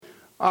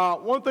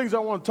One of the things I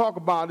want to talk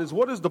about is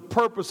what is the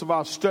purpose of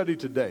our study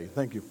today?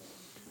 Thank you.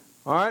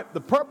 All right, the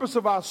purpose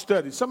of our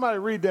study. Somebody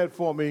read that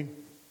for me.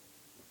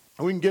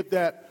 We can get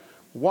that.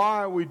 Why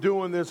are we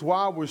doing this?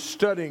 Why we're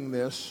studying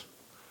this?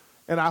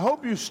 And I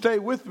hope you stay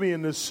with me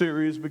in this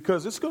series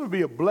because it's going to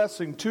be a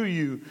blessing to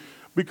you,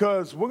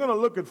 because we're going to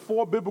look at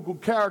 4 biblical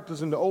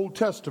characters in the Old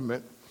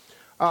Testament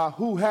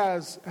who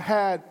has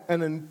had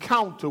an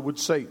encounter with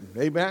Satan.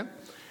 Amen?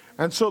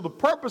 And so the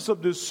purpose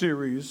of this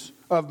series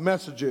of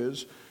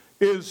messages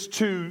is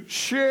to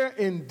share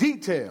in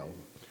detail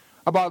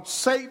about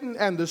Satan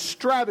and the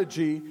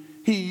strategy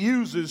he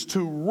uses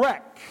to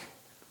wreck.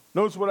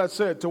 Notice what I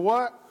said. To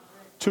what?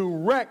 To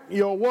wreck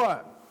your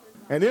what?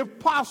 And if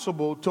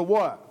possible, to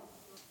what?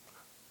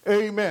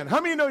 Amen.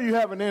 How many know you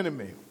have an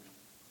enemy?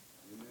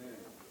 Amen.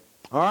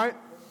 All right?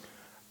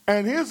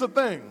 And here's the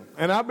thing.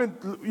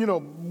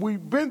 And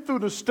we've been through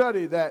the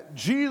study that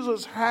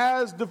Jesus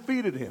has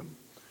defeated him.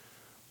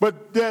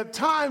 But there are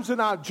times in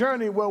our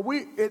journey where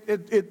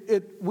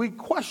we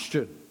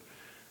question,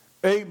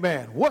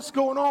 amen, what's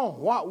going on?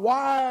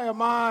 Why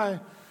am I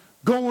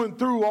going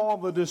through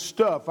all of this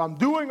stuff? I'm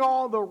doing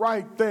all the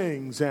right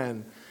things,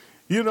 and,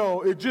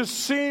 it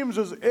just seems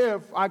as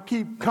if I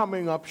keep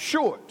coming up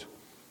short.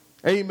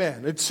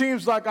 Amen. It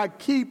seems like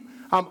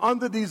I'm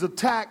under these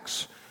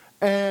attacks,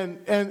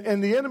 and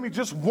the enemy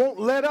just won't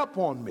let up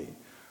on me.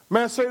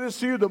 May I say this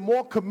to you? The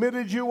more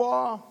committed you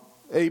are,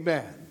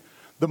 amen,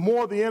 the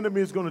more the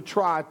enemy is going to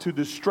try to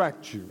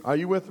distract you. Are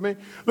you with me?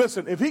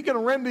 Listen, if he can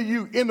render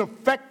you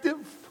ineffective,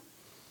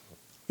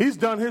 he's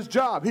done his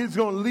job. He's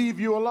going to leave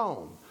you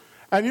alone.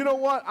 And you know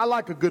what? I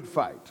like a good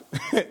fight.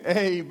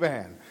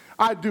 Amen.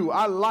 I do.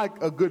 I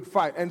like a good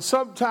fight. And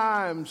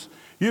sometimes,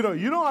 you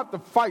don't have to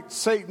fight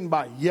Satan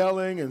by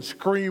yelling and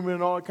screaming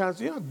and all that kind of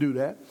stuff. You don't do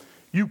that.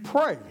 You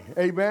pray.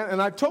 Amen.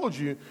 And I told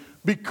you,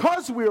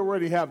 because we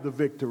already have the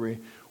victory,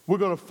 we're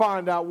going to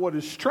find out what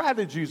his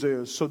strategies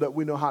is so that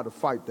we know how to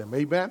fight them.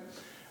 Amen?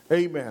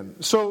 Amen.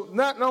 So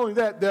not only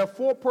that, there are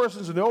 4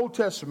 persons in the Old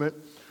Testament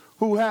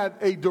who had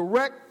a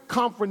direct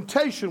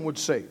confrontation with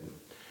Satan.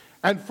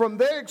 And from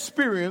their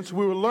experience,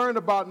 we will learn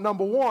about,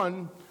 number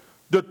 1,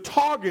 the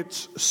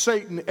targets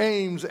Satan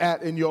aims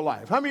at in your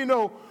life. How many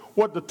know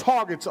what the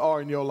targets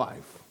are in your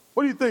life?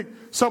 What do you think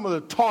some of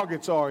the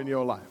targets are in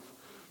your life?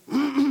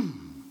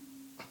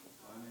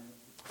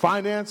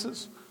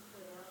 Finances.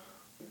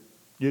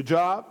 Your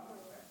job,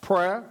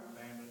 prayer,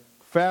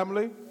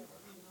 family,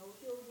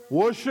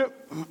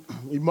 worship,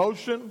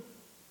 emotion,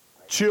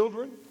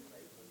 children,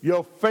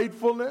 your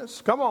faithfulness.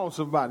 Come on,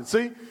 somebody.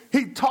 See,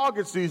 he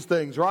targets these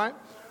things, right?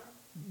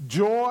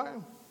 Joy.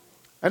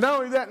 And not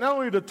only that, not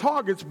only the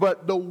targets,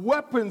 but the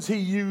weapons he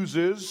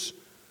uses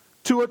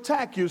to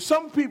attack you.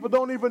 Some people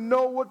don't even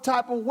know what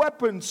type of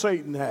weapon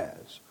Satan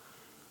has.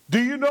 Do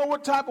you know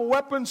what type of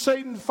weapon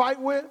Satan fight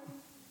with?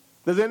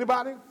 Does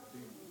anybody?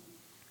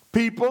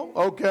 People,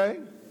 okay.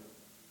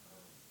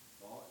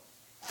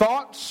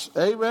 Thoughts,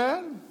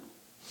 amen.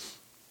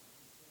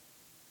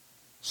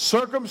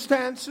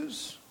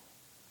 Circumstances,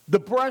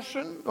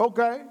 depression,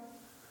 okay.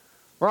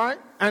 Right?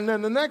 And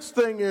then the next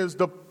thing is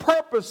the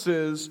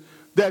purposes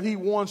that he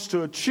wants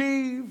to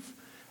achieve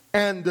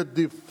and the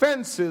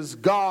defenses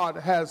God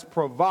has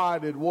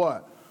provided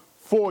what?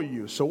 For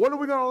you. So what are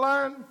we going to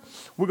learn?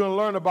 We're going to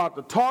learn about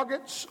the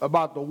targets,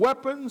 about the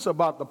weapons,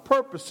 about the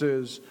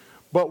purposes,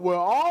 but we're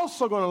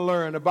also going to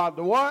learn about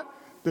the what?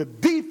 The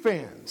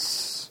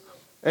defense.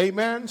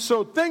 Amen.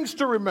 So things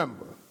to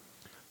remember.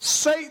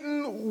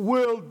 Satan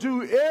will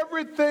do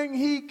everything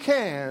he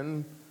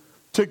can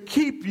to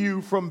keep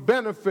you from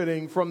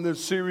benefiting from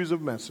this series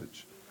of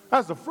messages.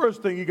 That's the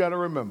first thing you got to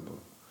remember.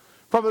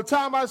 From the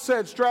time I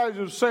said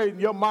strategy of Satan,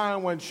 your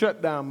mind went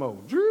shutdown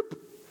mode.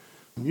 Droop.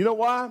 You know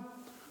why?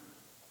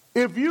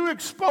 If you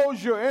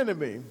expose your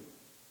enemy,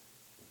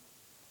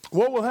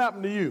 what will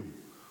happen to you?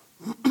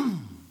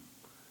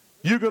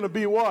 You're going to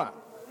be what?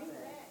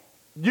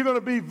 You're going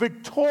to be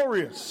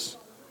victorious.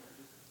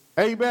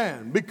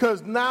 Amen.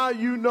 Because now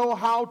you know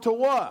how to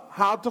what?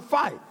 How to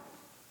fight.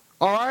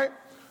 All right?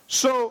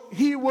 So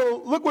he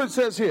will, look what it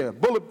says here.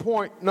 Bullet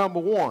point number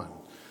 1.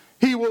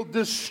 He will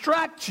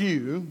distract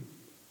you.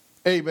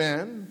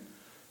 Amen.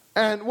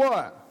 And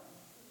what?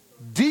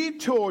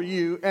 Detour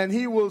you, and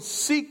he will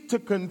seek to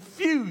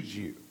confuse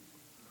you.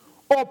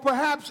 Or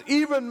perhaps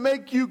even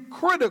make you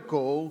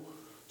critical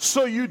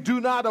so you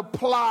do not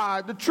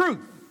apply the truth.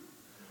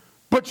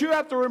 But you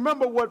have to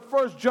remember what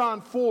 1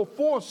 John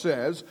 4:4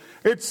 says.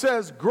 It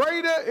says,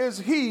 greater is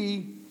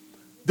he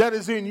that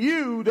is in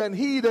you than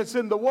he that's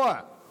in the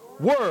what?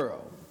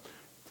 World.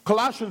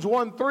 Colossians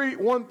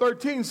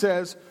 1:13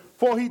 says,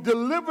 for he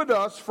delivered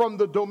us from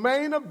the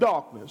domain of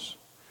darkness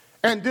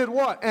and did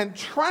what? And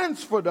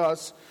transferred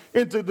us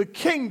into the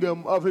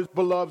kingdom of his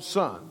beloved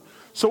Son.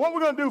 So what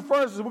we're going to do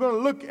first is we're going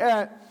to look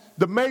at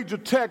the major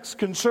text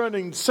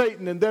concerning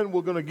Satan, and then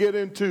we're going to get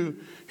into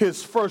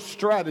his first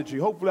strategy.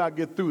 Hopefully I'll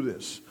get through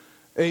this.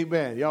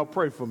 Amen. Y'all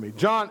pray for me.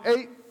 John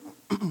 8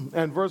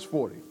 and verse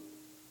 40.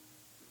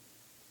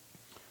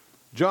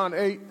 John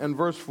 8 and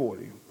verse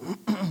 40.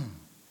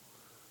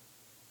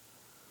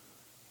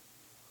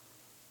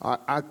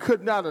 I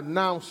could not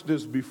announce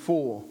this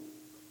before.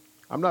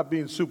 I'm not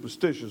being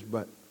superstitious,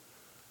 but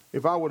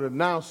if I would have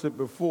announced it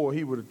before,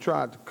 he would have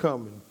tried to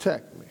come and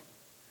attack me.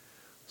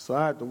 So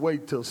I had to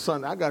wait till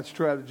Sunday. I got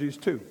strategies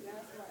too.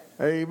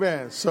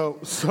 Amen. So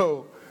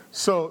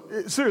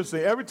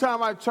seriously, every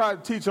time I try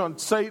to teach on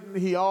Satan,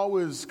 he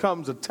always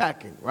comes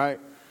attacking, right?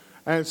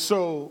 And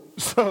so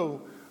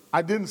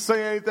I didn't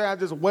say anything. I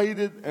just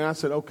waited, and I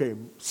said, okay,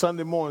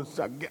 Sunday morning,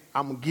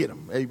 I'm going to get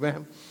him.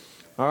 Amen.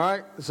 All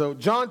right. So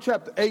John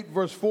chapter 8,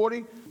 verse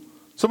 40.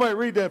 Somebody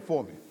read that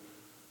for me.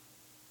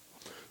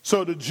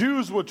 So the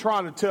Jews were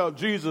trying to tell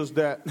Jesus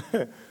that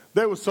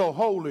they were so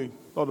holy,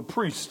 or the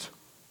priest,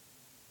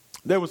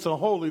 they were so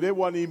holy, they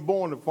wasn't even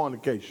born to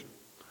fornication.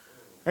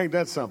 Ain't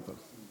that something?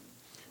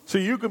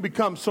 See, you can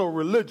become so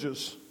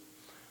religious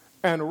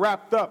and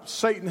wrapped up.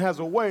 Satan has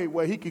a way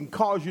where he can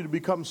cause you to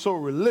become so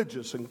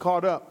religious and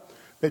caught up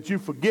that you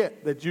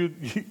forget that you're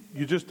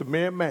just a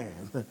mere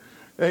man.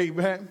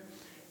 Amen.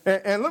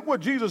 And look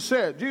what Jesus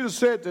said. Jesus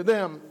said to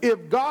them,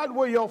 if God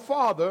were your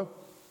father,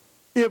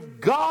 you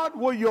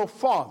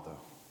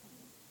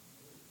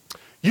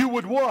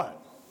would what?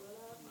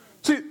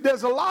 See,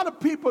 there's a lot of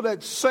people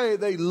that say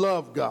they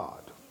love God.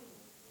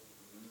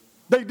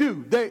 They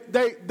do.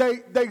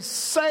 They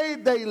say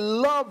they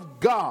love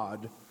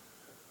God.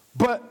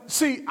 But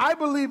see, I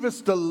believe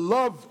it's the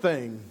love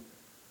thing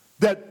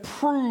that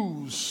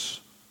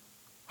proves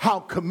how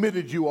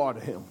committed you are to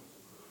him.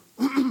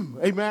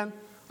 Amen.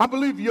 I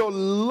believe your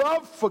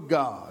love for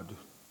God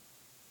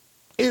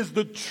is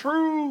the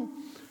true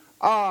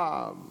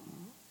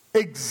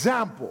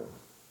example,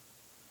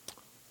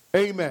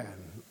 amen,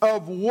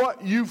 of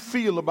what you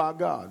feel about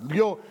God,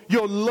 your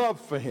love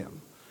for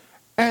him.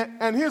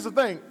 And here's the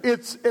thing,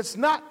 it's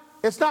not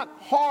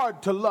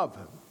hard to love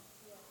him.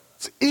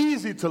 It's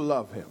easy to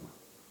love him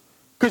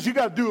because you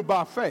got to do it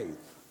by faith.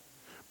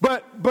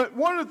 But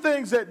one of the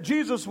things that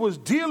Jesus was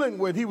dealing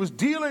with, he was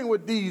dealing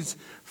with these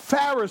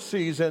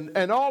Pharisees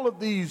and all of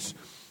these,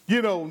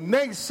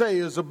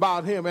 naysayers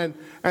about him,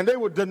 and they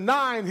were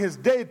denying his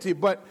deity.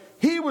 But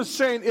he was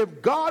saying,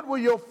 if God were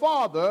your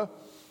father,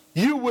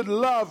 you would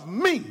love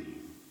me.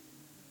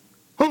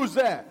 Who's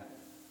that?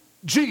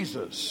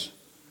 Jesus.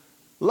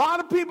 A lot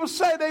of people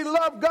say they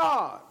love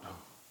God,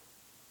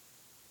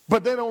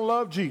 but they don't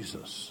love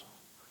Jesus.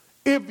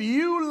 If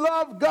you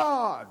love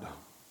God,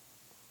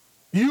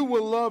 you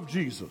will love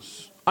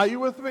Jesus. Are you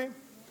with me?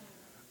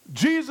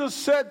 Jesus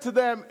said to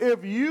them,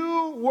 if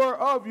you were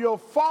of your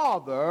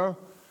father,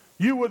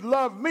 you would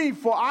love me,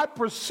 for I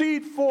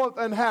proceed forth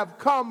and have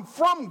come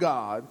from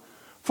God.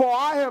 For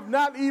I have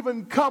not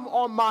even come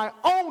on my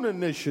own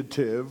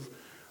initiative,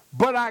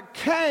 but I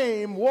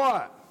came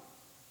what?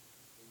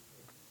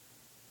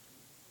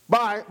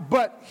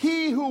 But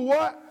he who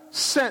what?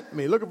 Sent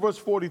me. Look at verse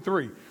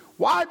 43.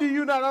 Why do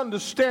you not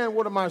understand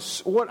what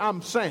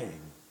I'm saying?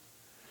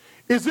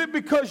 Is it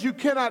because you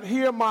cannot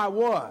hear my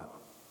what?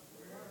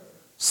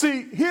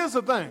 See, here's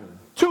the thing.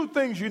 Two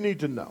things you need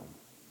to know.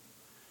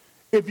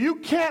 If you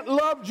can't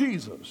love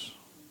Jesus,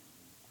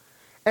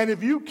 and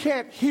if you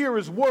can't hear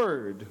his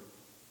word,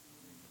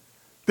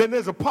 then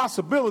there's a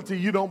possibility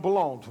you don't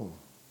belong to him.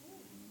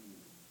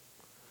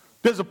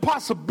 There's a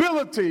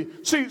possibility.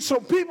 See, so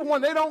people,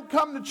 when they don't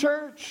come to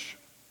church,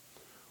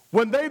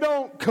 when they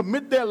don't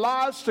commit their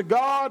lives to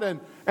God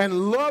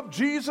and love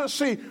Jesus,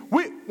 see,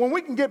 when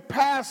we can get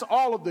past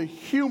all of the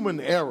human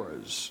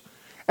errors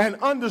and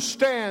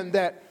understand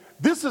that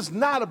this is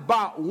not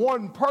about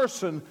one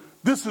person,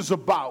 this is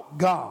about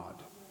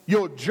God,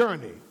 your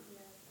journey.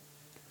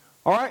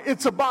 All right?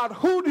 It's about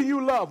who do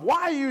you love?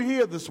 Why are you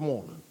here this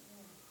morning?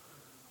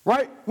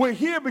 Right? We're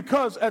here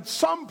because at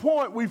some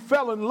point we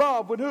fell in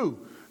love with who?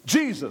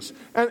 Jesus.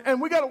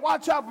 And we got to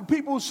watch out for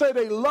people who say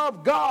they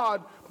love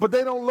God, but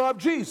they don't love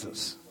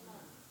Jesus.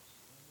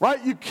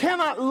 Right? You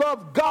cannot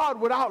love God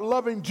without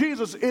loving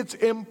Jesus. It's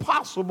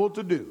impossible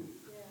to do.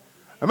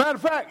 As a matter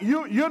of fact,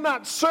 you're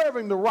not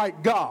serving the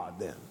right God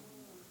then.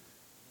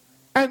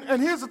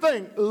 And here's the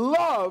thing.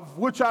 Love,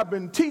 which I've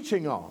been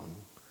teaching on,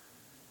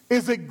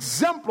 is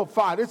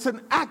exemplified. It's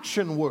an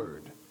action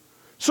word.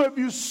 So if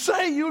you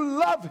say you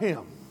love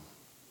him,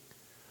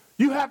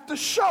 you have to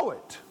show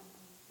it.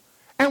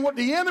 And what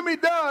the enemy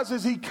does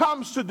is he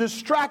comes to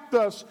distract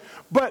us,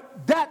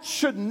 but that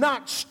should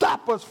not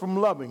stop us from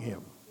loving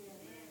him.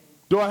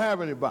 Do I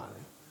have anybody?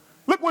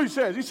 Look what he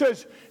says.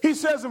 He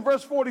says in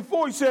verse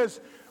 44, he says,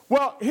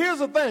 well, here's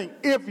the thing.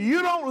 If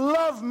you don't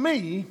love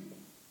me,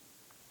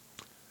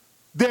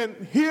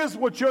 then here's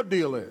what your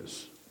deal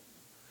is.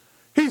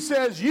 He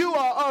says, you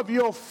are of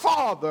your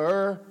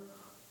father,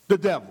 the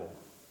devil.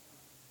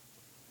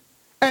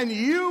 And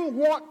you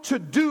want to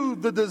do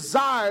the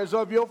desires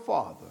of your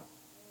father.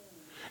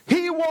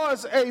 He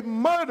was a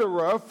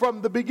murderer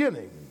from the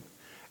beginning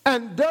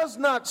and does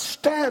not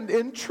stand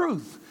in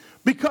truth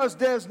because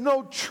there's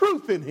no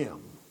truth in him.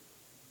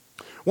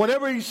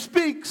 Whenever he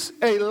speaks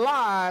a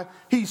lie,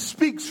 he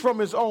speaks from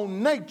his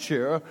own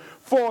nature,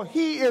 for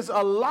he is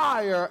a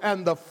liar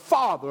and the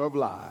father of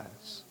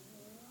lies.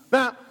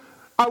 Now,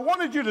 I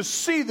wanted you to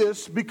see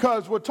this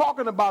because we're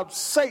talking about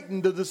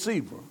Satan the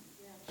deceiver.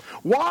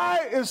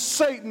 Why is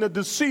Satan a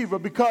deceiver?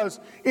 Because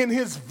in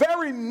his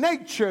very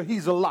nature,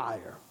 he's a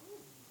liar.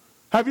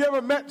 Have you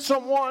ever met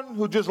someone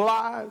who just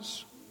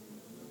lies?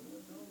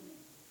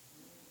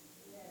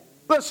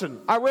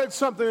 Listen, I read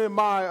something in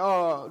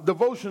my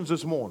devotions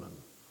this morning.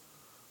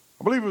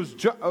 I believe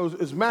it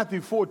was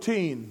Matthew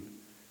 14.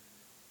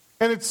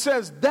 And it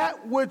says,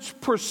 that which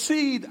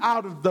proceed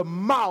out of the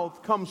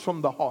mouth comes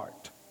from the heart.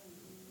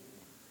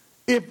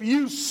 If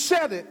you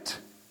said it,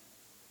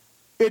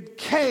 it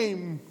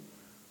came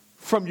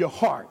from your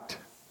heart.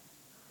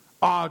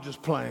 Oh,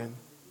 just playing.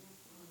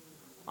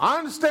 I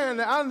understand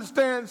that. I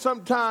understand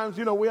sometimes,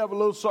 we have a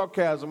little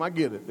sarcasm. I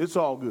get it. It's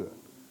all good.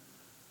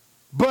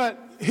 But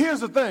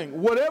here's the thing.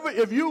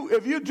 If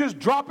you just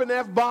dropping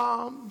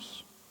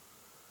F-bombs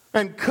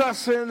and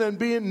cussing and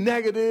being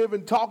negative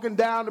and talking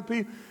down to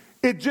people,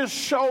 it just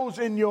shows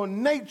in your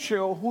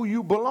nature who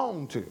you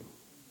belong to.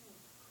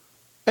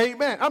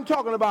 Amen. I'm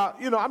talking about,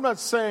 I'm not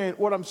saying,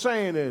 what I'm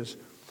saying is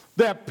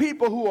there are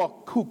people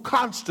who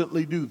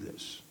constantly do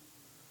this.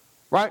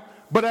 Right?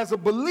 But as a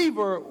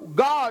believer,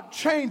 God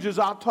changes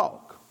our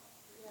talk.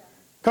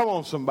 Come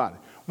on, somebody.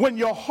 When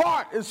your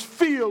heart is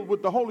filled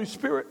with the Holy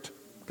Spirit,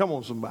 come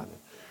on, somebody.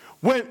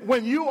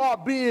 When you are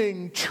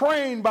being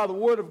trained by the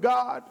Word of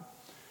God,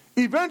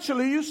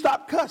 eventually you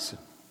stop cussing.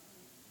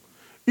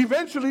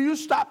 Eventually you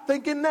stop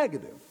thinking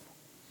negative.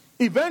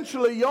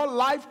 Eventually your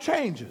life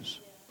changes.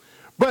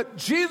 But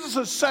Jesus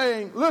is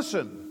saying,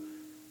 listen,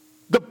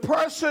 the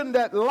person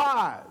that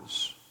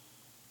lies,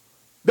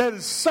 that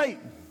is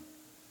Satan,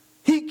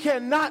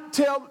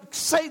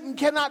 Satan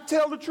cannot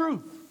tell the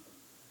truth.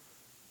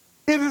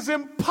 It is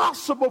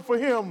impossible for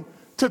him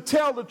to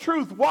tell the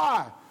truth.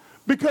 Why?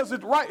 Because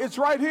it's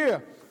right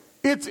here.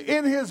 It's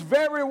in his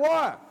very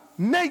what?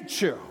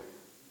 Nature.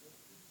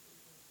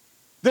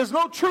 There's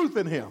no truth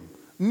in him.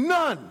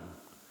 None.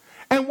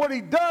 And what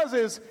he does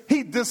is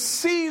he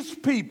deceives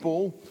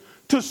people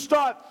to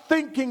start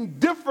thinking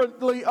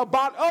differently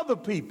about other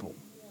people.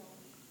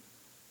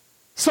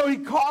 So he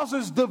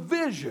causes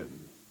division.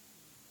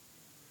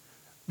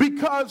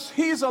 Because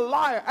he's a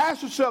liar.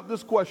 Ask yourself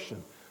this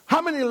question.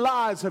 How many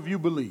lies have you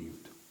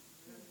believed?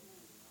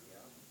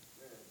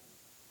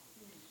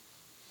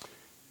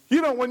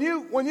 When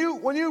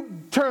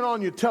you turn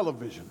on your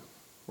television,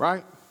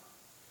 right?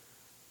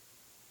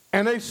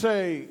 And they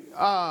say,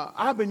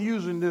 I've been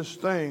using this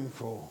thing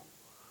for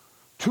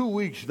 2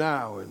 weeks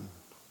now and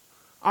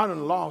I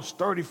done lost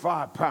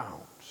 35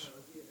 pounds.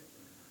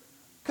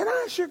 Can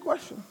I ask you a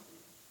question?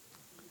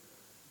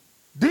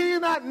 Do you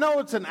not know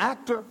it's an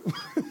actor?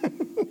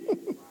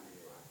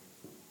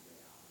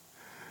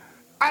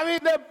 I mean,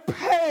 they're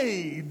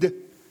paid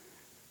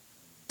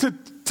to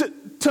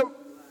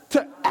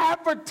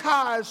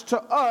advertise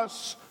to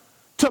us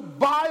to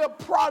buy a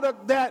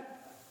product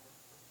that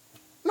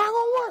not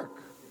gonna work.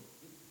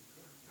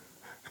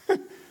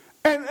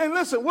 and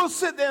listen, we'll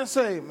sit there and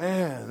say,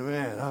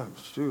 man,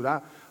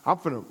 I'm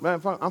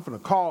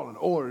finna call and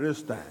order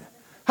this thing.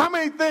 How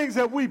many things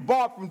have we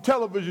bought from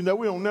television that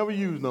we don't never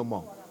use no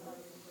more?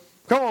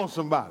 Come on,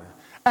 somebody.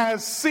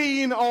 As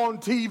seen on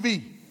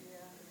TV.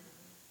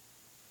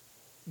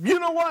 You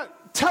know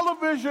what?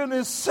 Television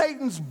is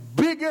Satan's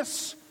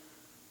biggest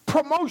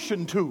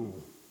promotion tool.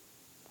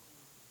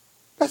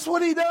 That's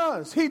what he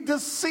does. He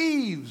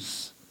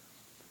deceives.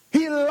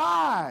 He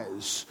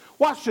lies.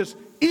 Watch this.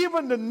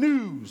 Even the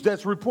news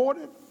that's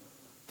reported,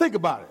 think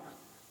about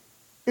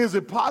it. Is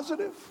it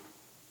positive?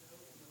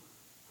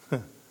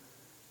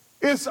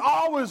 It's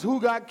always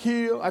who got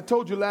killed. I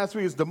told you last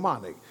week it's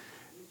demonic.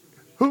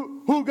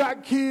 Who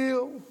got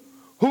killed?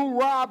 Who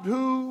robbed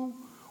who?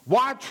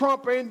 Why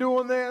Trump ain't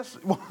doing this?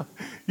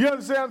 You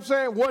understand what I'm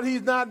saying? What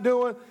he's not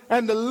doing.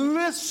 And the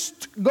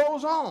list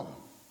goes on.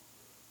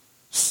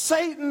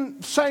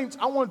 Satan, saints,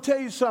 I want to tell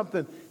you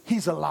something.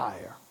 He's a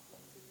liar.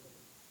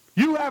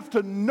 You have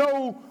to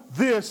know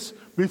this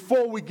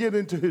before we get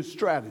into his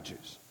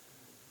strategies.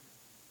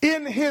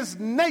 In his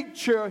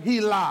nature, he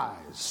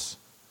lies.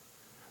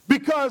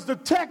 Because the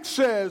text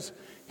says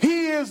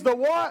he is the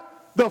what?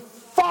 The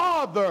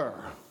father.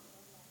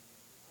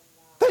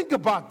 Think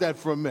about that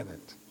for a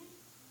minute.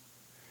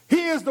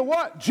 He is the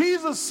what?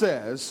 Jesus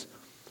says,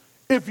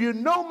 if you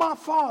know my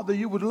Father,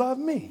 you would love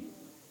me.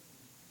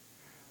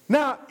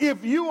 Now,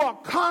 if you are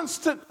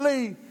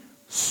constantly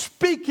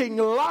speaking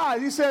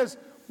lies, he says,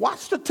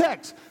 watch the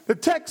text. The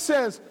text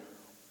says,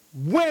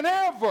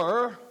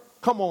 whenever,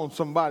 come on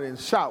somebody and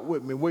shout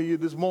with me, will you,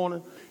 this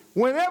morning?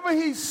 Whenever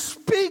he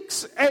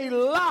speaks a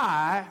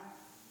lie,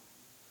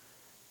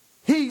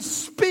 he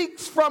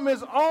speaks from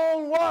his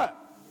own what?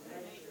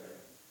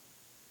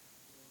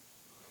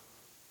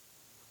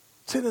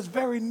 It's in his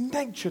very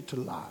nature to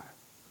lie.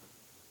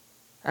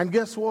 And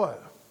guess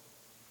what?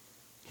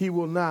 He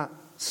will not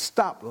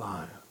stop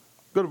lying.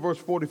 Go to verse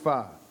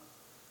 45.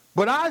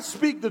 But I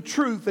speak the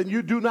truth and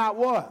you do not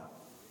what?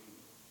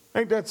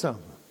 Ain't that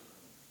something?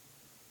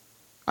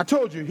 I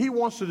told you, he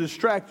wants to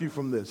distract you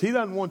from this. He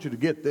doesn't want you to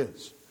get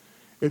this.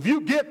 If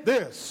you get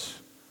this,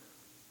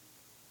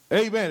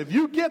 Amen. If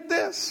you get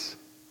this,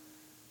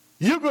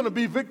 you're going to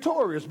be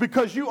victorious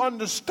because you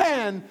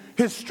understand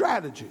his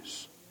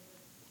strategies.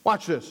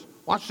 Watch this.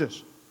 Watch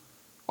this.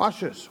 Watch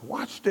this.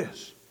 Watch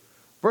this.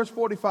 Verse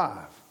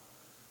 45.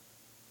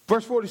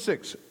 Verse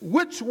 46.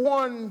 Which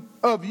one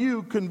of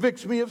you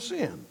convicts me of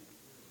sin?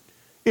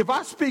 If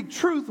I speak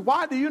truth,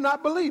 why do you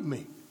not believe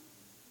me?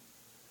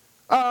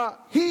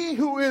 He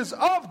who is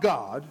of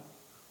God,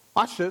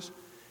 watch this,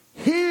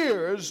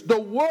 hears the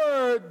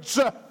words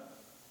of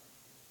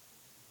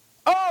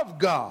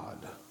God.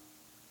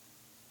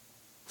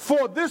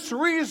 For this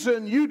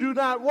reason you do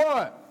not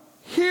what?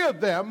 Hear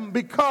them,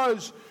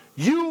 because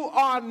you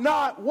are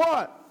not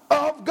what?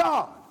 Of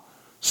God.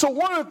 So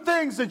one of the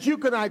things that you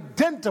can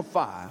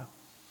identify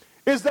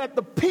is that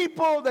the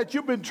people that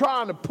you've been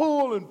trying to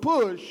pull and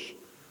push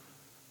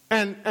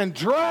and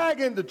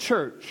drag into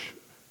church,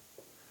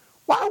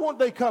 why won't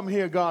they come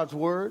hear God's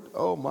word?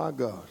 Oh my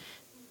gosh.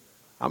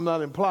 I'm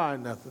not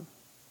implying nothing.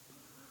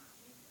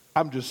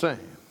 I'm just saying.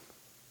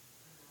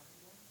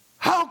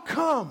 How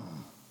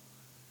come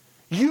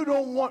you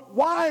don't want,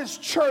 why is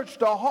church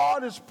the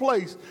hardest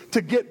place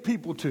to get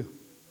people to?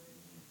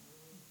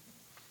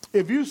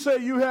 If you say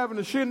you having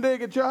a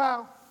shindig at your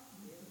house,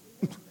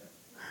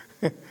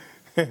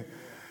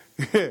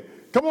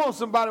 come on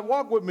somebody,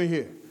 walk with me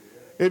here.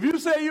 If you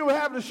say you were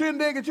having a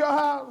shindig at your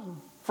house,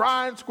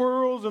 frying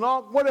squirrels and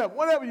all,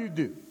 whatever you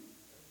do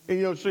in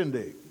your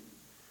shindig,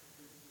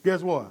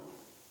 guess what?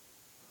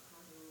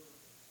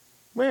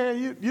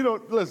 Man, you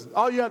don't, listen,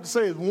 all you have to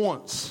say is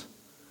once.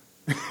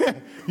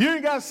 You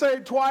ain't got to say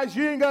it twice.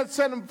 You ain't got to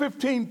send them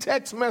 15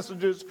 text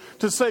messages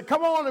to say,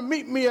 come on and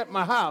meet me at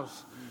my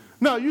house.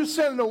 No, you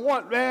send them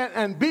one, man,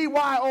 and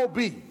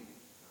BYOB.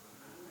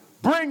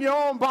 Bring your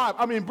own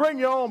Bible. Bring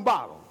your own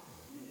bottle.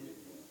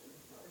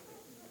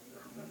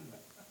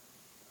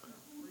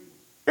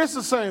 It's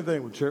the same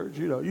thing with church.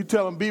 You know, you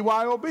tell them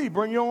BYOB,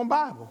 bring your own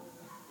Bible.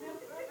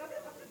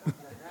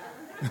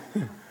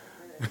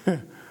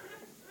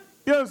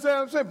 You understand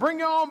what I'm saying? Bring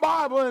your own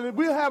Bible and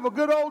we'll have a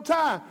good old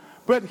time.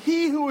 But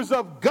he who is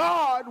of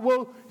God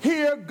will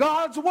hear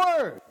God's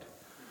word.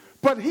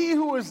 But he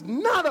who is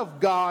not of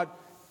God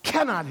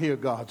cannot hear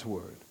God's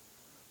word.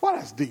 Well,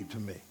 that's deep to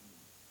me.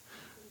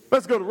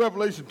 Let's go to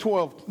Revelation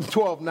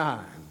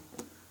 12:9.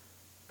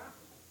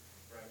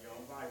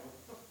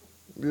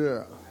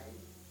 Yeah.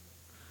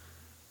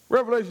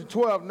 Revelation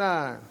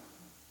 12:9.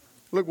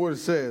 Look what it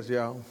says,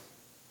 y'all.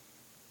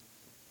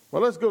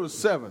 Well, let's go to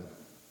 7.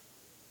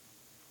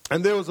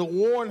 And there was a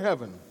war in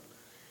heaven,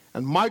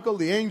 and Michael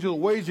the angel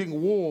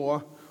waging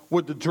war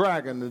with the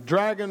dragon. The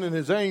dragon and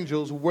his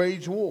angels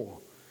waged war.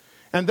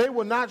 And they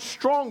were not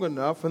strong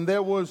enough, and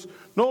there was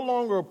no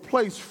longer a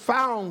place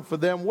found for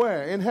them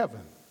where? In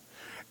heaven.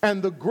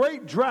 And the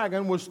great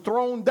dragon was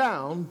thrown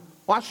down,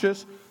 watch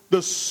this,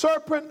 the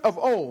serpent of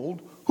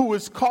old, who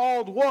is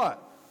called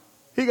what?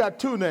 He got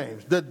two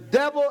names, the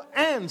devil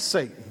and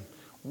Satan.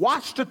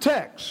 Watch the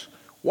text.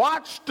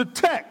 Watch the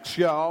text,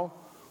 y'all.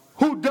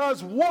 Who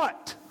does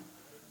what?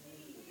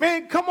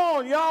 Man, come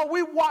on, y'all.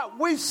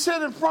 We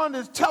sit in front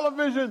of this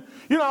television.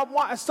 You know,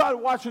 I started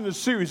watching this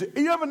series.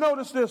 You ever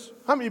notice this?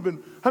 How many got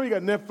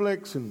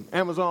Netflix and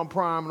Amazon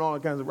Prime and all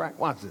that kinds of right?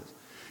 Watch this.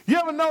 You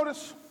ever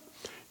notice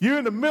you're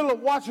in the middle of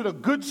watching a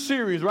good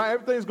series, right?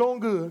 Everything's going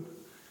good.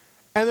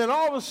 And then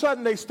all of a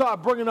sudden they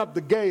start bringing up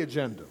the gay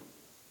agenda.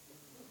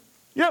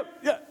 Yeah.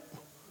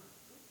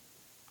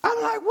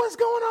 I'm like, what's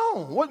going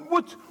on?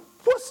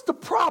 What's the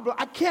problem?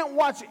 I can't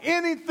watch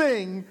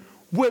anything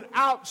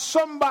without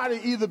somebody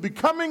either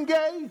becoming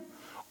gay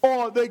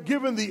or they're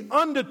given the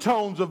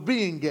undertones of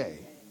being gay.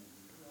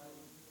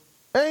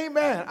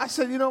 Amen. I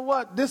said, you know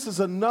what? This is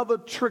another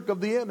trick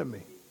of the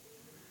enemy.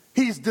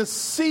 He's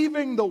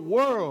deceiving the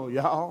world,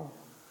 y'all.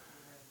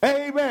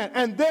 Amen.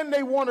 And then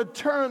they want to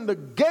turn the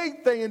gay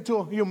thing into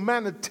a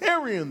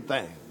humanitarian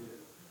thing,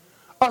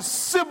 a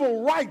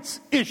civil rights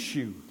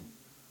issue.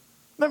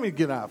 Let me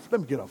get off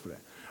of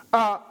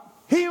that.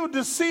 He who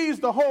deceives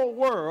the whole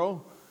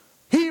world,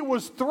 he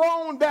was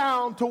thrown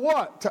down to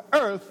what? To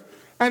earth,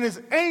 and his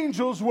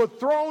angels were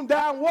thrown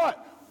down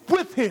what?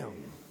 With him.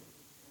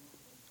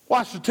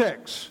 Watch the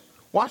text.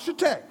 Watch the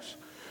text.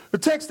 The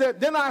text that,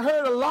 then I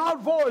heard a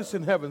loud voice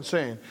in heaven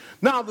saying,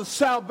 now the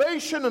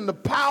salvation and the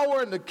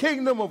power and the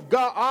kingdom of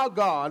God, our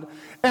God,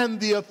 and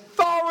the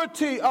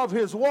authority of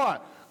his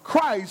what?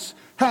 Christ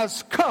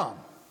has come.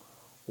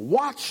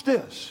 Watch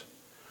this.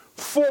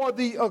 For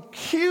the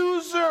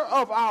accuser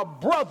of our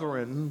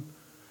brethren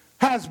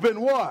has been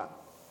what?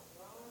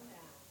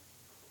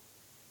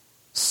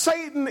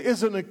 Satan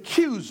is an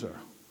accuser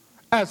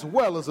as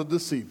well as a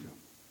deceiver.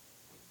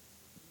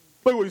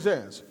 Look what he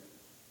says.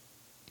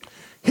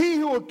 He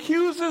who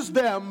accuses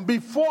them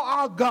before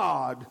our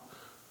God.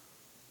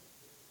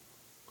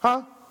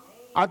 Huh?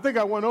 I think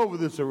I went over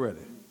this already.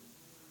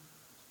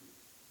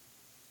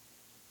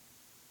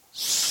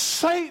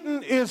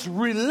 Satan is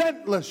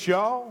relentless,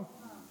 y'all.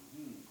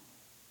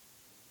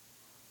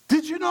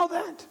 Did you know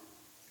that?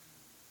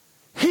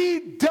 He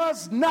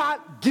does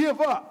not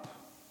give up.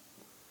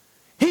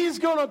 He's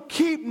going to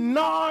keep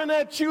gnawing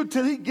at you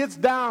till he gets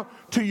down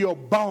to your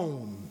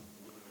bone.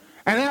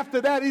 And after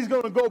that, he's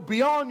going to go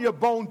beyond your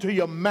bone to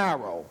your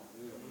marrow.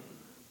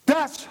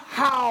 That's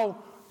how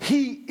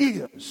he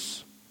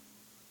is.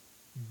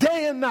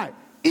 Day and night.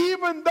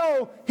 Even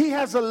though he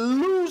has a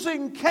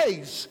losing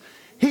case,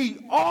 he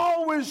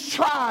always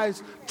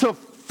tries to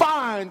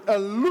find a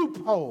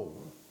loophole.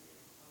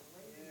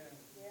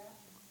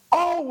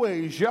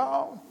 Always,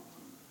 y'all.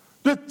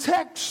 The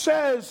text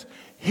says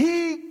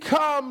he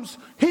comes,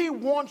 he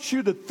wants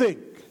you to think.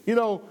 You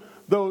know,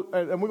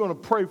 and we're going to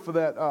pray for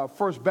that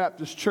First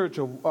Baptist Church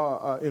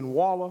in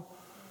Waller.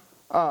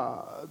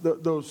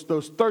 Those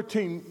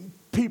 13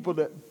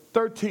 people,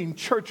 13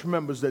 church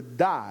members that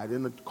died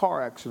in a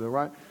car accident,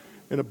 right?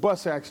 In a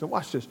bus accident.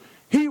 Watch this.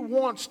 He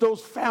wants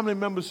those family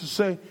members to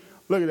say,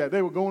 look at that,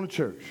 they were going to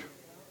church.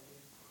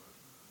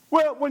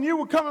 Well, when you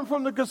were coming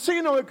from the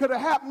casino, it could have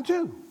happened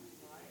too.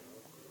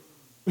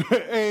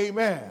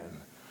 Amen.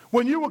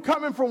 When you were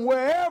coming from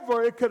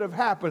wherever, it could have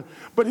happened.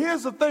 But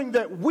here's the thing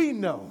that we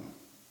know.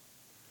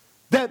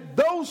 That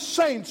those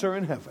saints are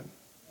in heaven.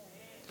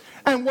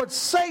 And what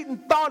Satan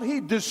thought he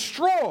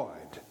destroyed,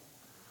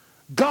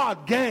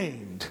 God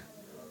gained.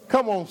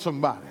 Come on,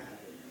 somebody.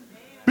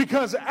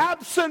 Because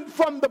absent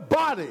from the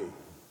body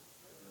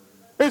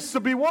is to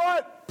be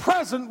what?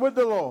 Present with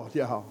the Lord,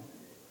 y'all.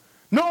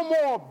 No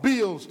more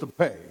bills to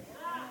pay.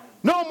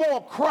 No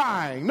more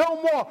crying.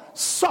 No more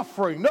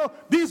suffering. No,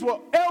 these were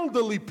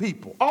elderly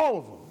people, all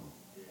of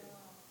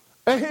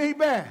them.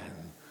 Amen.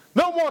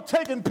 No more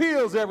taking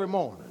pills every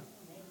morning.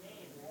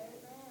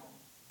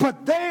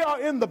 But they are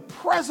in the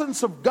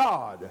presence of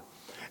God.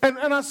 And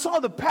I saw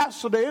the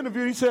pastor they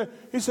interviewed.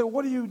 He said,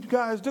 what do you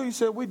guys do? He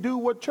said, we do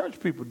what church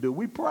people do.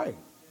 We pray.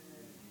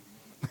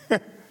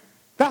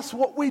 That's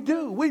what we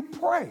do. We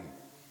pray.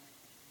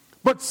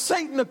 But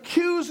Satan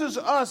accuses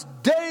us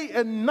day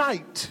and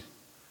night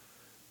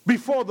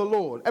before the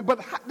Lord.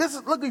 But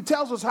look, he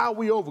tells us how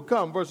we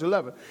overcome, verse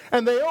 11.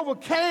 And they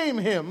overcame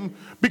him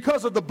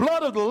because of the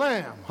blood of the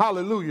Lamb.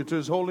 Hallelujah to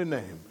his holy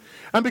name.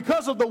 And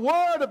because of the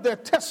word of their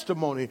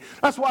testimony.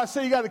 That's why I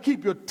say you got to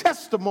keep your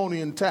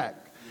testimony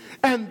intact.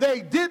 And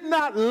they did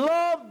not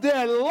love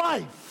their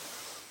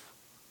life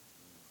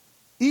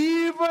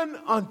even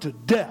unto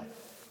death.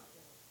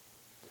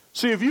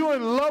 See, if you're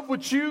in love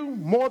with you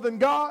more than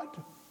God,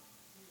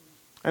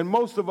 and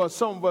most of us,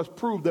 some of us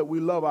prove that we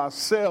love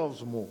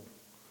ourselves more.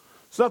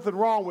 There's nothing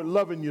wrong with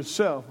loving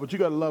yourself, but you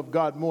got to love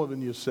God more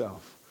than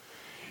yourself.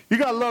 You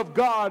got to love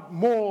God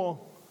more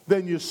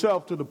than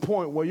yourself to the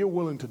point where you're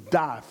willing to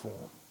die for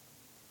him.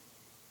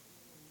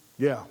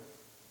 Yeah.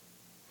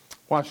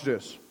 Watch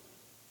this.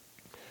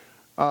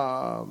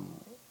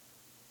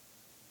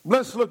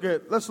 Let's look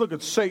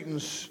at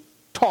Satan's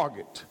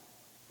target.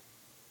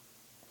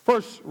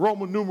 First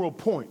Roman numeral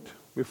point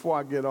before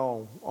I get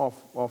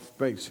off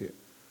base here.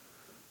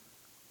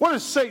 What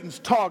is Satan's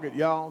target,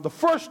 y'all? The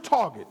first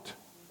target.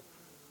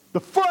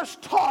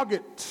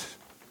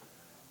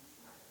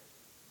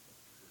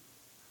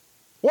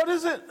 What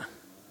is it?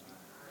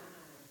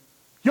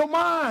 Your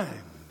mind.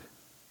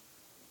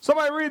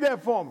 Somebody read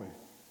that for me.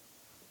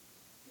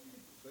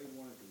 Satan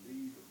wanted to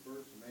lead the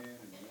first man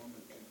and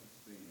woman into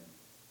sin.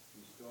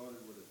 He started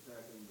with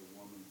attacking the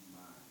woman's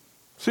mind.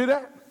 See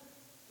that?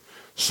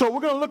 So we're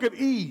going to look at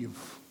Eve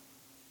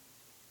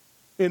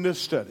in this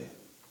study.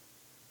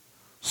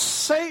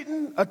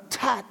 Satan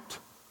attacked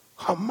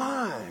her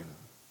mind.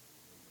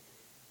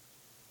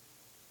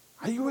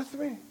 Are you with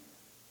me?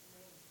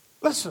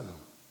 Listen.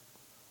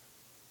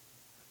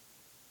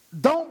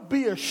 Don't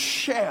be a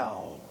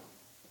shell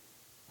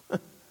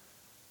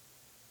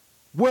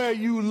where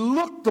you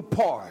look the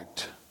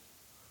part,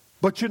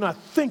 but you're not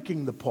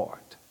thinking the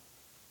part.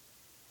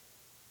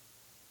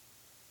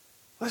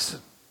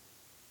 Listen.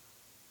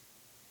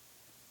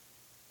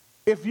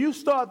 If you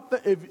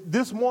if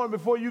this morning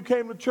before you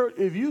came to church,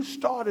 if you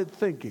started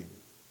thinking,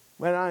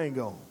 man, I ain't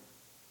going.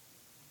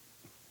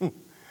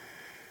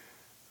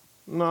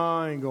 No,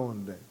 I ain't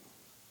going today.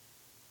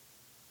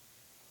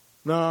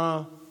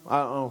 No, I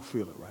don't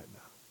feel it right now.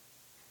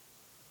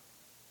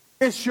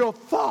 It's your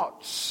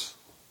thoughts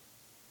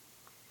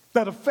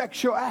that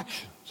affects your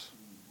actions.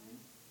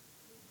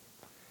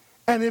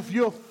 And if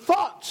your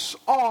thoughts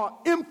are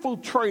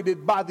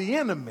infiltrated by the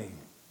enemy,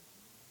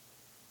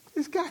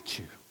 he's got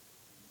you.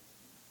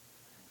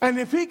 And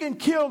if he can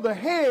kill the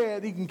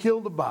head, he can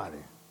kill the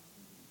body.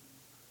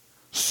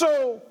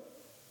 So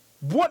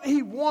what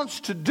he wants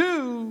to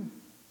do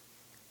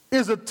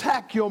is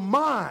attack your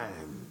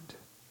mind.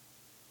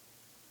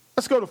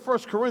 Let's go to 1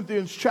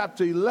 Corinthians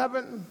chapter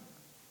 11.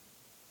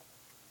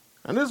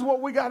 And this is what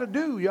we got to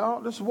do,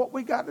 y'all. This is what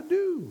we got to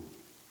do.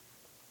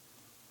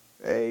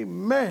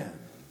 Amen.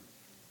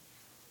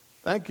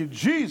 Thank you,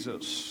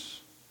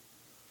 Jesus.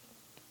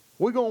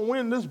 We're going to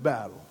win this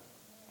battle.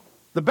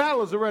 The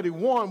battle is already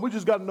won. We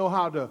just got to know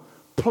how to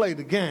play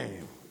the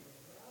game.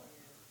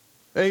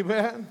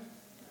 Amen.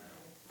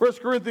 1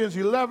 Corinthians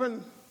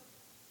 11.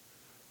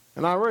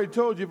 And I already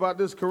told you about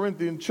this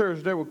Corinthian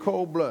church. They were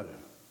cold-blooded.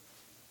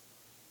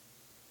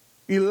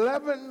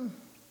 11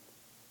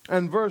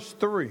 and verse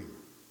 3.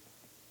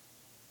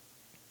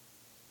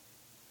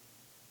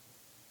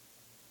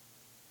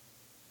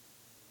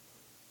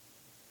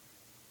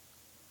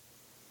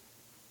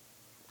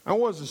 And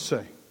what does it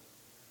say?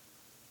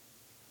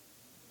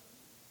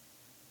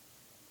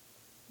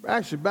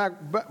 Actually, back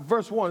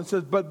verse 1, it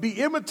says, but be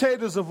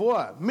imitators of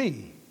what?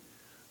 Me.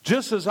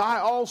 Just as I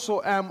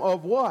also am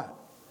of what?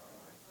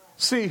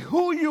 See,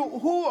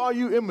 who are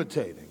you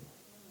imitating?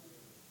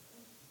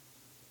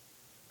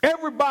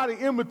 Everybody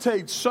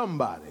imitates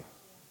somebody.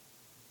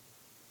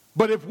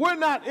 But if we're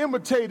not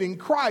imitating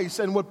Christ,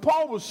 and what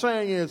Paul was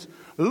saying is,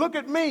 look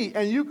at me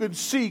and you can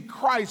see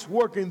Christ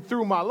working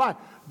through my life.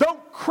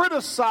 Don't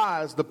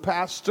criticize the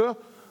pastor.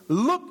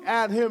 Look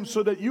at him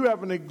so that you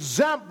have an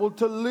example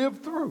to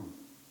live through.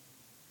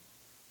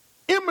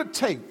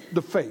 Imitate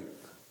the faith.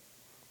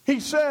 He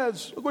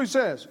says, look what he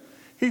says.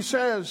 He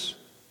says,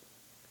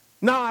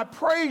 now I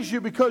praise you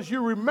because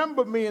you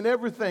remember me in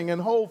everything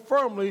and hold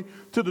firmly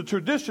to the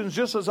traditions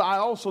just as I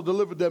also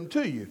delivered them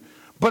to you.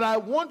 But I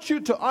want you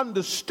to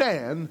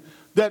understand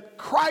that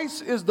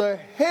Christ is the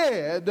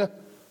head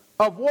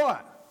of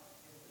what?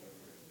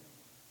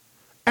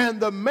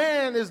 And the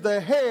man is the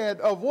head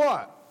of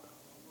what?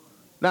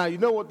 Now you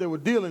know what they were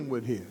dealing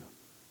with here.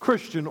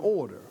 Christian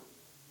order.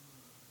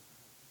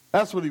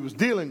 That's what he was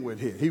dealing with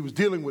here. He was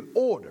dealing with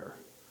order.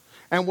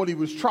 And what he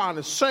was trying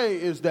to say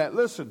is that,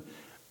 listen,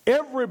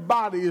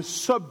 everybody is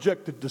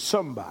subjected to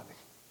somebody.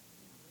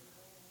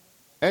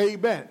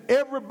 Amen.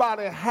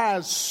 Everybody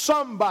has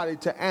somebody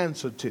to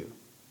answer to.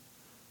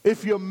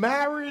 If you're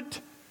married,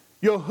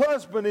 your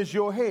husband is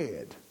your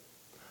head.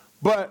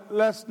 But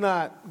let's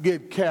not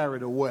get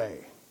carried away.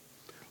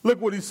 Look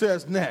what he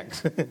says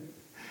next.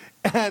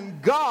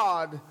 And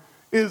God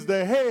is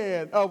the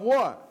head of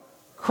what?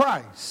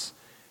 Christ.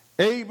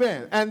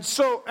 Amen. And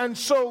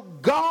so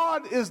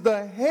God is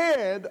the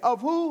head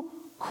of who?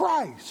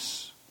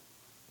 Christ.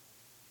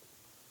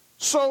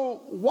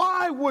 So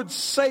why would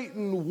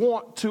Satan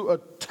want to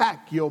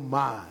attack your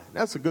mind?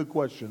 That's a good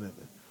question, isn't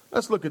it?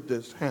 Let's look at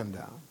this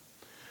handout.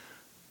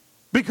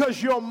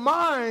 Because your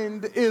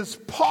mind is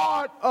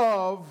part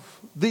of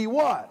the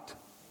what?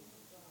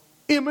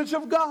 Image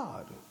of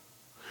God.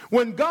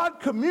 When God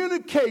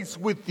communicates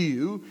with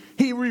you,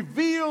 he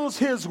reveals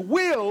his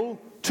will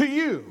to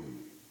you.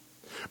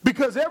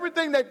 Because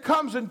everything that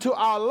comes into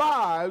our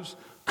lives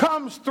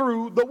comes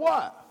through the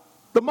what?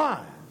 The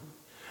mind.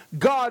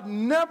 God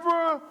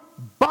never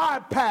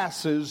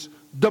bypasses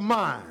the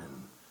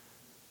mind.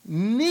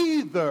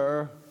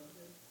 Neither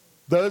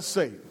does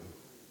Satan.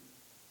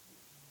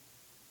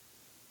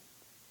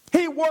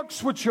 He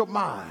works with your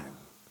mind.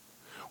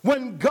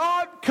 When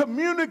God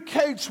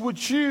communicates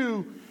with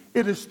you,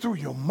 it is through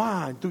your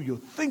mind, through your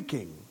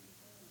thinking,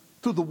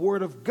 through the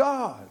word of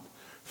God.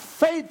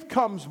 Faith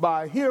comes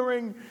by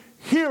hearing,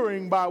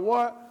 hearing by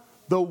what?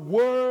 The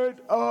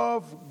word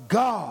of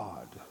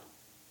God.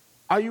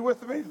 Are you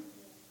with me?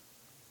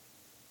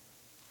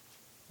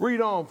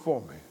 Read on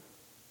for me.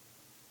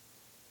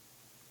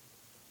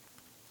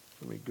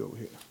 Let me go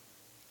here.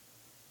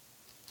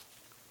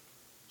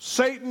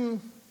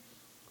 Satan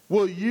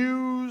will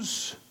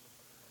use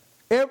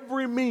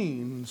every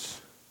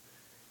means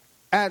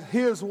at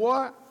his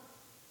what?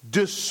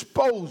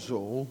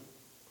 Disposal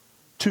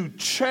to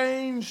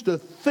change the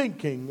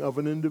thinking of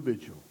an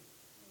individual.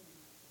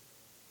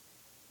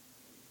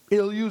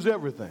 He'll use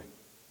everything.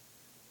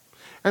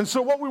 And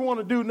so what we want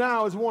to do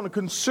now is we want to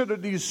consider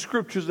these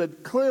scriptures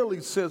that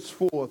clearly sets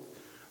forth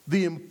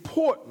the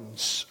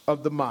importance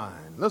of the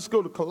mind. Let's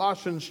go to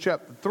Colossians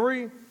chapter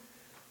 3.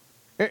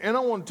 And I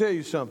want to tell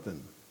you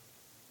something.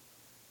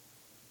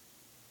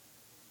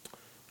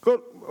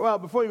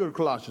 Before you go to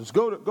Colossians,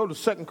 go to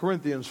 2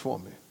 Corinthians for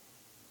me.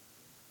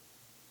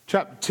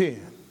 Chapter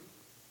 10.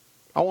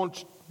 I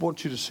want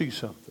you to see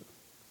something.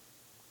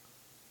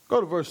 Go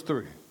to verse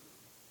 3.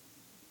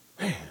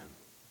 Man.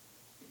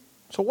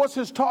 So what's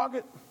his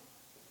target?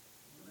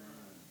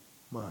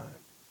 Mind.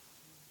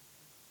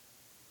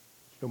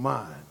 Your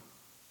mind.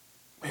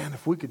 Man,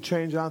 if we could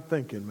change our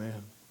thinking,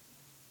 man.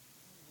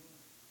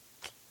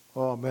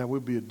 Oh, man,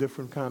 we'd be a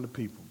different kind of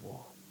people, boy.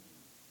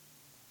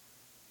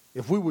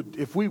 If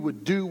we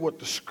would do what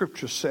the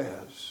scripture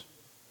says.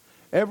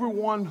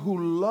 Everyone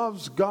who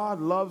loves God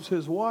loves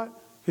his what?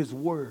 His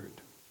word.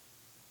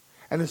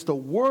 And it's the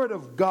word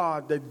of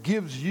God that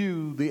gives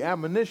you the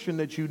ammunition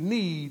that you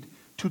need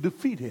to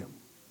defeat him.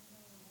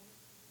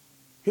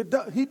 He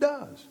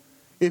does.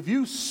 If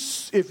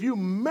you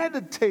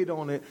meditate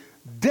on it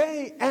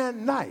day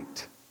and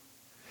night,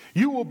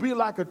 you will be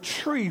like a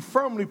tree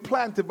firmly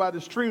planted by the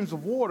streams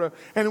of water,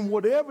 and in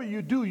whatever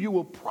you do, you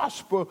will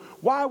prosper.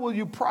 Why will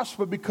you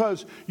prosper?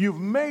 Because you've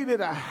made it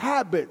a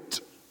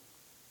habit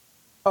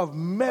of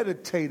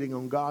meditating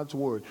on God's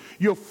word.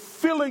 You're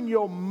filling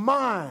your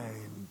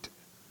mind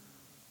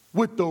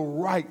with the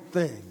right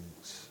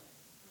things.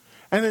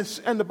 And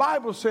the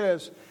Bible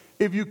says,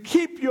 if you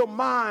keep your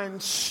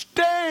mind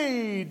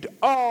stayed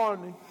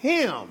on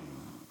him,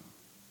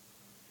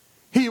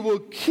 he will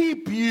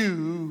keep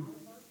you.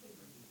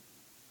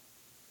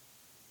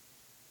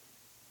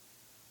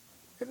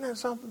 Isn't that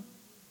something?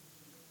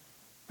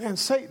 Man,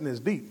 Satan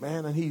is deep,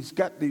 man, and he's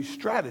got these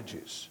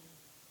strategies.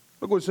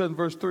 Look what it says in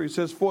verse 3. It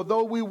says, for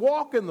though we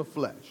walk in the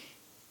flesh,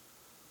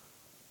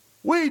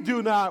 we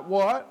do not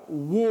what?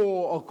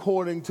 War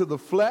according to the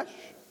flesh.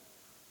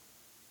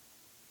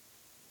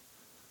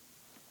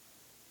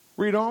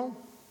 Read on.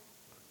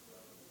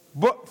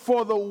 But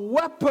for the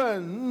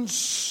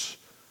weapons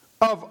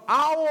of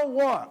our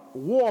what?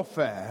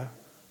 Warfare.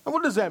 And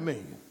what does that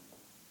mean?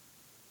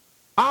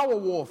 Our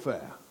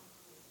warfare.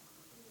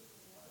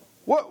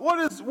 What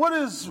is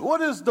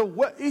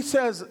the, he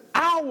says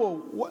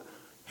our,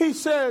 he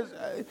says,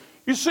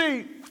 you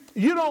see,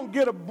 you don't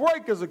get a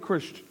break as a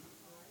Christian.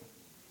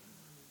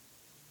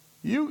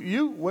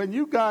 You when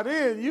you got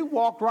in, you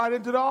walked right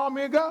into the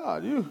army of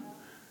God. You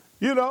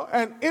know,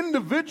 and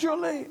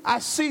individually, I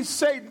see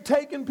Satan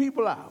taking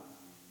people out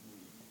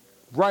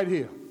right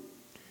here.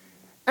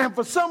 And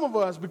for some of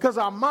us, because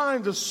our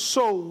minds are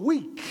so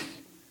weak,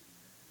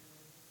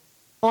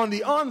 on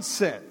the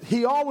onset,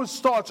 he always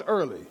starts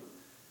early.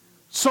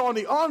 So on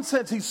the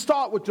onset, he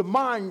starts with your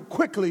mind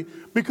quickly,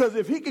 because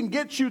if he can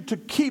get you to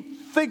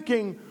keep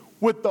thinking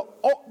with the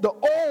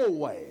old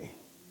way,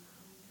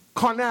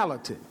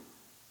 carnality,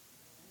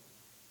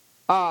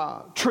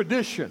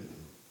 tradition.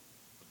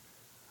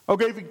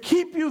 Okay, if he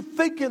keep you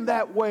thinking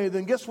that way,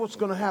 then guess what's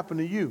going to happen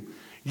to you?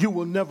 You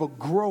will never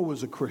grow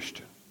as a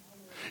Christian.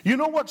 You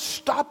know what's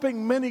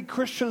stopping many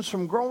Christians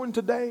from growing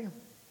today?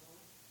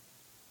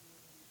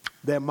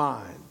 Their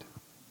mind.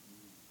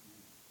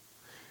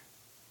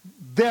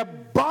 Their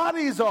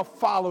bodies are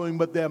following,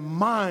 but their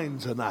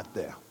minds are not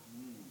there.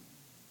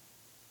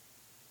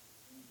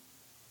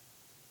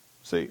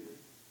 See,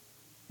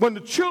 when the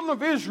children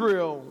of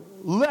Israel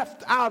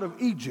left out of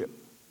Egypt,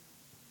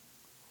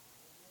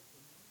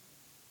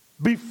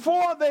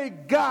 before they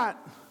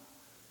got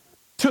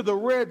to the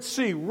Red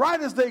Sea, right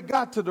as they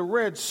got to the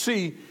Red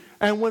Sea,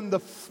 and when the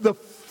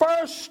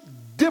first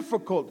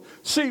difficult,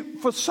 see,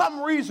 for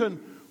some reason,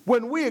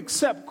 when we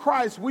accept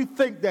Christ, we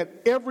think that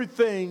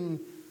everything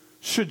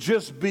should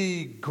just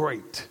be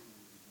great.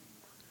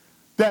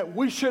 That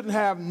we shouldn't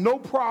have no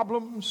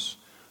problems,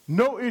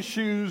 no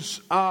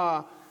issues.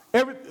 Our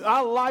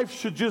life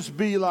should just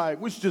be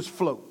like, we should just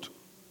float.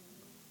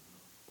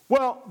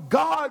 Well,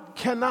 God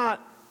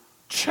cannot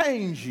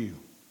change you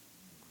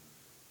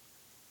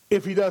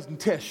if he doesn't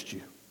test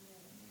you.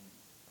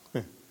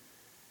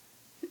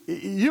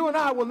 You and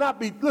I will not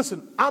be,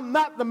 listen, I'm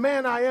not the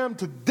man I am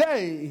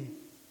today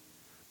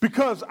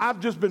because I've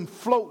just been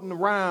floating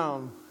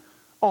around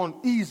on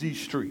easy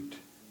street.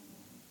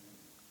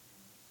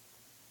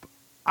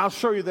 I'll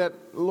show you that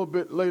a little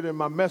bit later in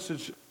my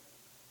message.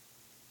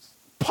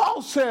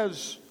 Paul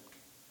says,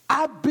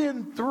 I've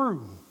been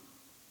through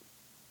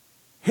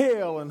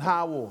hell and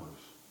high waters,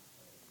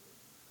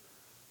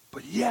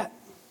 but yet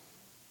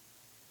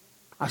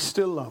I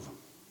still love him.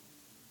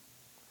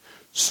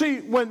 See,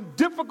 when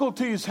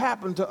difficulties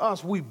happen to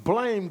us, we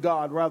blame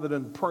God rather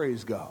than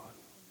praise God.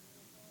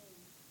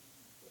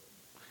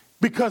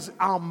 Because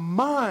our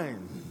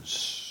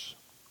minds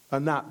are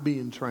not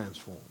being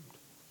transformed.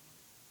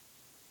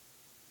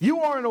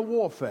 You are in a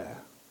warfare.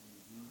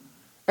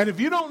 And if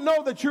you don't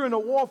know that you're in a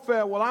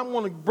warfare, well, I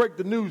want to break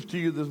the news to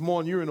you this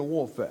morning. You're in a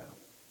warfare.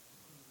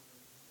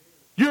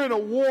 You're in a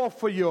war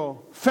for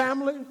your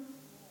family.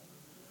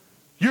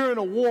 You're in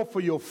a war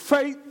for your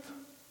faith.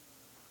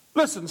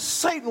 Listen,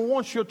 Satan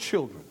wants your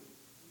children.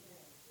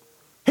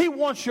 He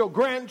wants your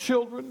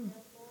grandchildren.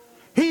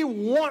 He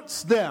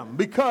wants them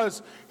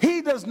because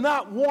he does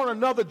not want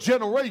another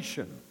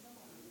generation.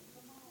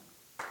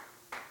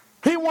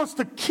 He wants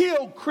to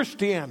kill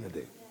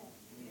Christianity.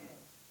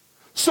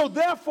 So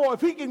therefore,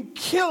 if he can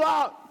kill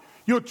out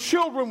your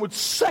children with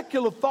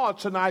secular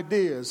thoughts and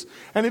ideas,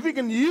 and if he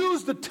can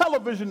use the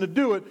television to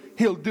do it,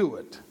 he'll do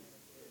it.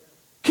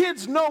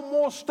 Kids know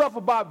more stuff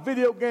about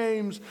video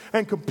games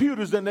and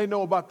computers than they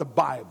know about the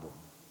Bible.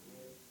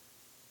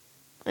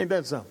 Ain't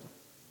that something?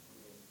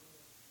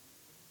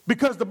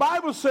 Because the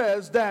Bible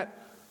says that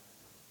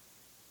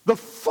the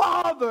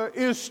father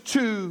is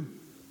to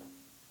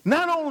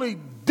not only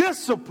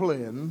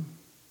discipline,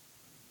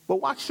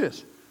 but watch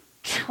this,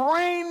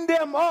 train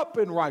them up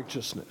in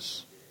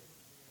righteousness.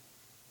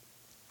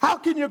 How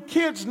can your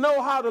kids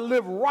know how to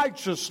live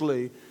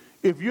righteously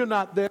if you're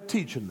not there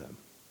teaching them?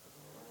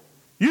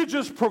 You're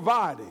just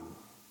providing.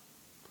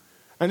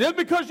 And just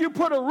because you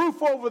put a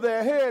roof over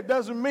their head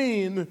doesn't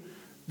mean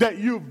that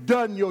you've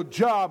done your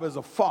job as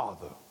a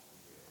father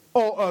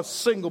or a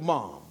single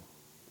mom.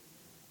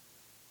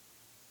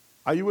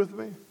 Are you with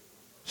me?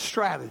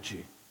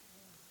 Strategy.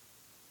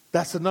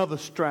 That's another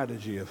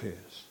strategy of his.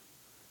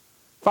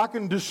 If I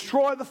can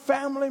destroy the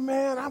family,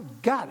 man,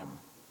 I've got him.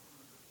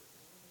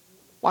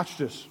 Watch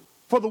this.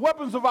 For the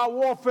weapons of our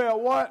warfare,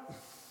 what?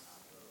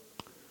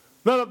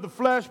 None of the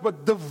flesh,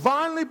 but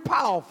divinely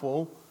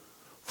powerful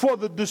for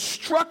the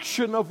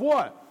destruction of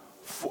what?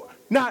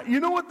 Now, you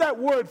know what that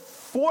word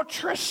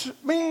fortress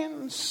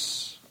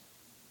means?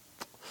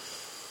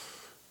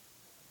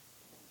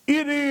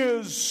 It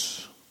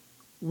is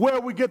where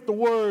we get the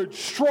word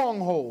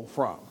stronghold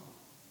from.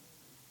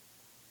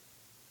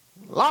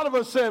 A lot of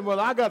us saying, well,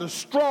 I got a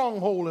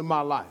stronghold in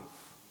my life.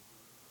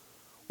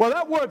 Well,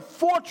 that word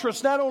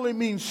fortress not only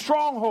means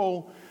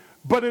stronghold,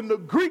 but in the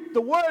Greek,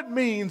 the word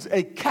means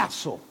a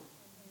castle.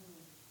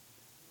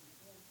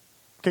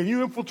 Can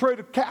you infiltrate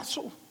a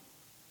castle?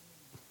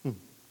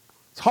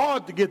 It's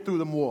hard to get through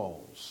them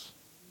walls.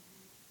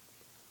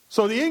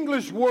 So the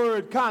English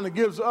word kind of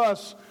gives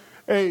us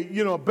a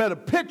better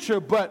picture,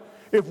 but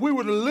if we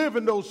were to live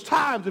in those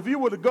times, if you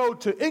were to go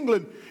to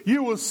England,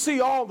 you will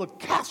see all the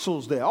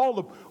castles there, all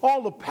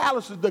the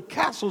palaces, the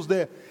castles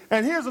there.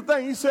 And here's the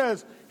thing,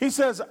 he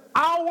says,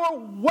 our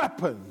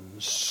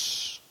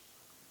weapons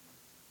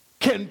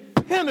can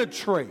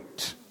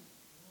penetrate.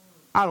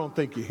 I don't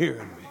think you're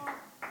hearing me.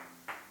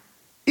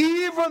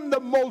 Even the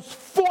most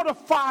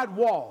fortified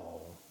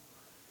wall,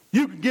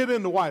 you can get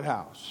in the White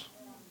House.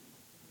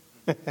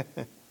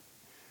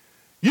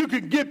 You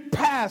can get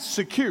past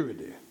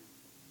security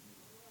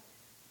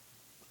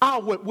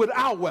with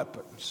our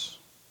weapons.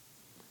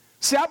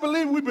 See, I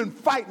believe we've been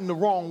fighting the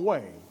wrong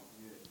way.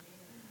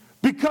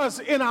 Because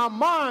in our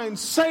minds,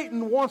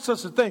 Satan wants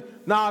us to think,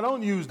 nah,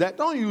 don't use that.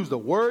 Don't use the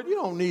word. You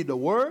don't need the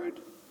word.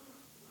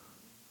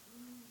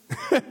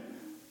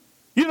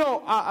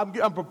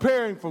 I'm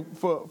preparing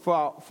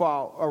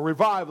for a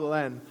revival,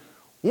 and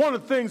one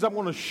of the things I'm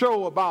going to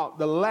show about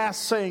the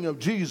last saying of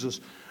Jesus,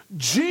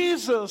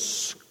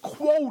 Jesus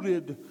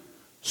quoted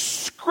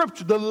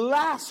scripture. The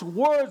last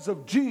words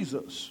of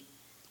Jesus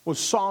was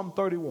Psalm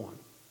 31.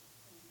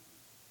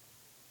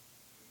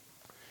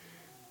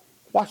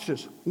 Watch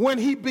this. When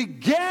he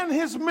began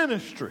his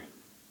ministry,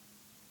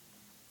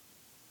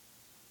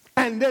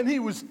 and then he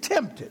was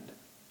tempted,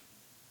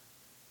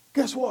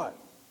 guess what?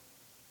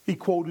 He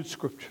quoted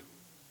scripture.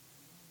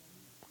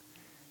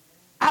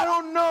 I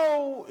don't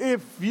know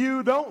if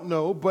you don't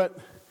know, but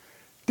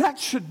that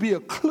should be a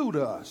clue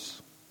to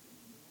us.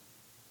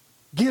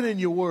 Get in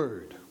your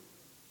word.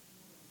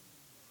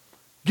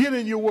 Get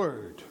in your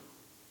word.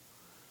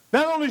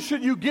 Not only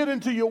should you get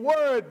into your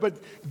word, but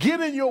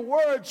get in your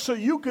word so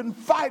you can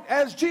fight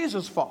as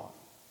Jesus fought.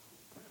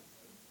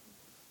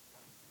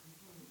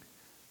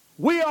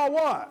 We are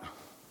what?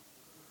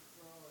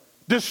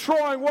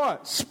 Destroying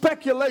what?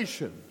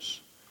 Speculations.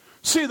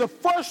 See, the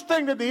first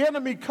thing that the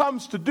enemy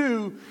comes to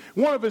do,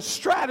 one of his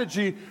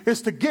strategy,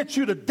 is to get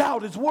you to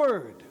doubt his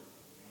word.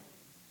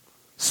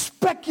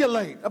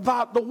 Speculate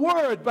about the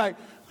word. Like,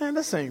 man,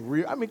 this ain't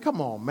real. I mean,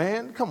 come on,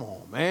 man. Come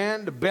on,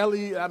 man. The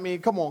belly,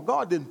 come on.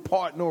 God didn't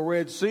part no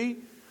Red Sea.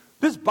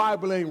 This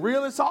Bible ain't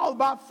real. It's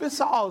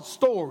all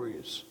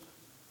stories.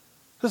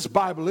 This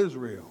Bible is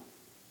real.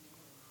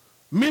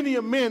 Many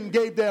of men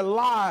gave their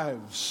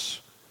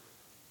lives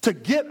to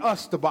get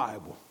us the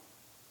Bible.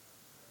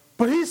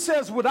 But he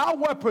says with our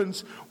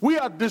weapons, we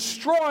are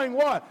destroying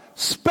what?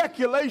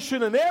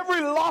 Speculation and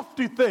every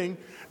lofty thing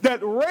that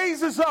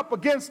raises up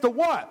against the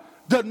what?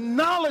 The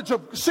knowledge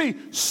of, see,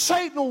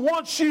 Satan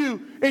wants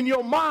you in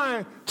your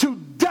mind to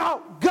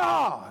doubt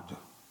God.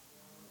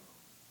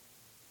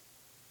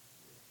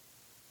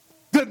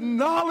 The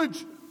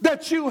knowledge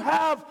that you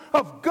have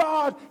of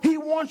God, he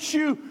wants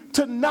you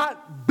to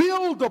not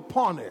build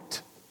upon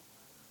it.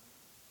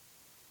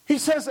 He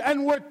says,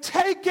 and we're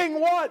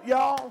taking what,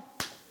 y'all?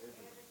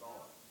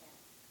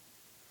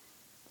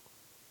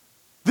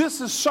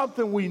 This is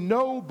something we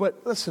know,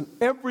 but listen,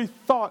 every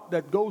thought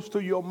that goes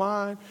through your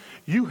mind,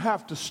 you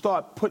have to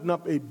start putting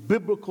up a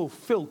biblical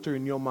filter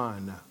in your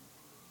mind now.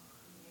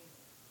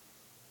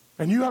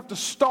 And you have to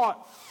start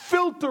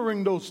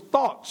filtering those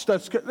thoughts.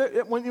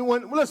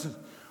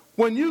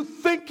 When you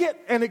think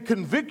it and it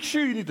convicts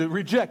you, you need to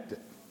reject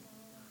it.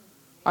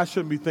 I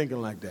shouldn't be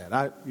thinking like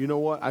that. You know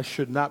what? I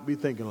should not be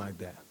thinking like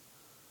that.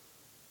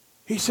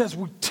 He says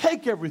we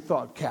take every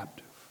thought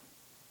captive.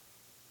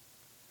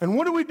 And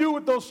what do we do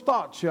with those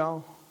thoughts,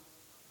 y'all?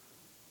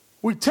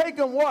 We take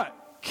them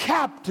what?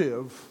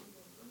 Captive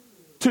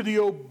to the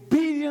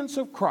obedience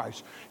of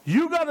Christ.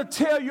 You got to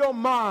tell your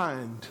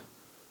mind,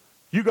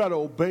 you got to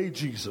obey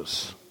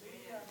Jesus.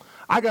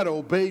 I got to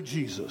obey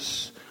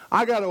Jesus.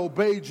 I got to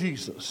obey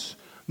Jesus.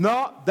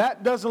 No,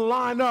 that doesn't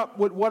line up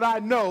with what I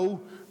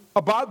know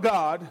about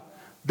God.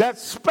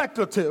 That's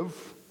speculative.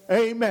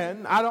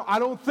 Amen. I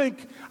don't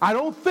think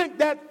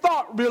that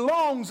thought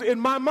belongs in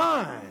my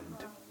mind.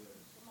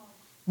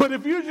 But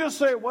if you just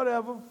say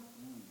whatever,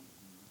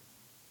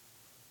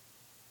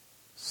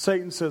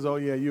 Satan says, oh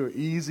yeah, you're an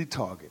easy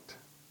target.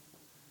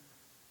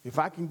 If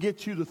I can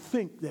get you to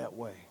think that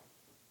way,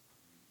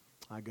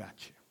 I got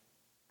you.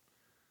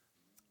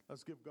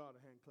 Let's give God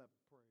a hand clap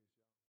of praise.